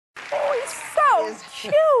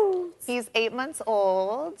cute. He's 8 months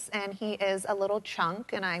old, and he is a little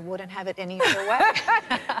chunk, and I wouldn't have it any other way.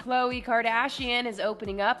 Khloé Kardashian is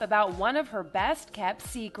opening up about one of her best-kept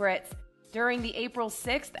secrets. During the April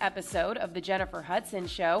 6th episode of The Jennifer Hudson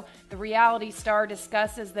Show, the reality star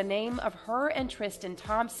discusses the name of her and Tristan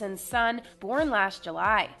Thompson's son, born last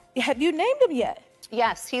July. Have you named him yet?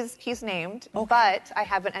 Yes, he's named, but I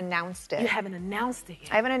haven't announced it. You haven't announced it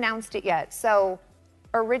yet? I haven't announced it yet. So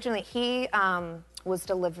originally he was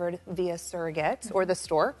delivered via surrogate, or the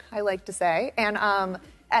stork, I like to say. And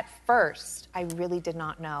at first, I really did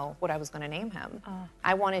not know what I was going to name him.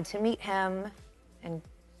 I wanted to meet him and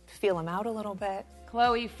feel him out a little bit.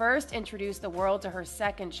 Khloé first introduced the world to her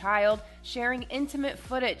second child, sharing intimate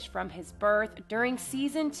footage from his birth during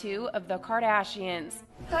season 2 of The Kardashians.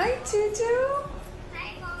 Hi, Tutu.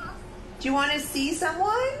 Hi, Mom. Do you want to see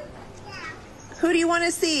someone? Yeah. Who do you want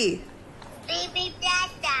to see? Baby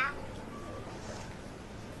Dada.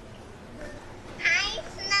 Hi,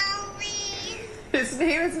 Snowy. His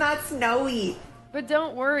name is not Snowy. But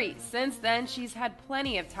don't worry, since then she's had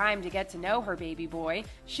plenty of time to get to know her baby boy.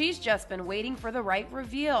 She's just been waiting for the right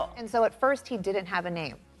reveal. And so at first he didn't have a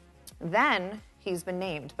name. Then he's been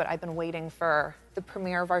named, but I've been waiting for the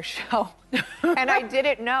premiere of our show. And I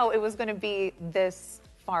didn't know it was going to be this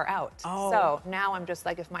far out. So now I'm just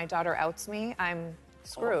like, if my daughter outs me, I'm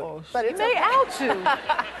screwed. But It may out you.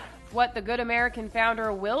 What the Good American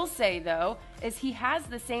founder will say, though, is he has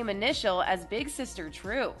the same initial as big sister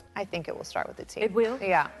True. I think it will start with a T. It will?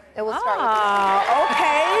 Yeah, it will start with a T.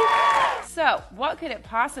 Okay. So, what could it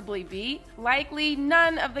possibly be? Likely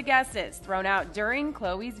none of the guesses thrown out during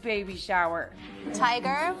Khloé's baby shower.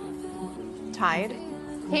 Tiger. Tide.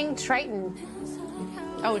 Pink Triton.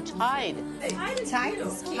 Oh, Tide. Tide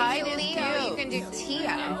is cute. Tide is Leo. You can do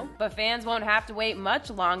Tio. But fans won't have to wait much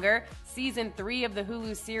longer. Season 3 of the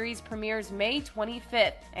Hulu series premieres May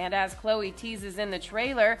 25th, and as Khloé teases in the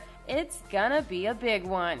trailer, it's gonna be a big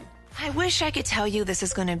one. I wish I could tell you this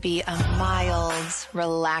is going to be a mild,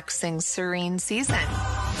 relaxing, serene season.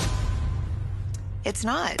 It's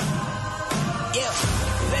not. Yeah,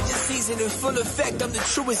 legend season in full effect. I'm the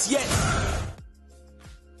truest yet.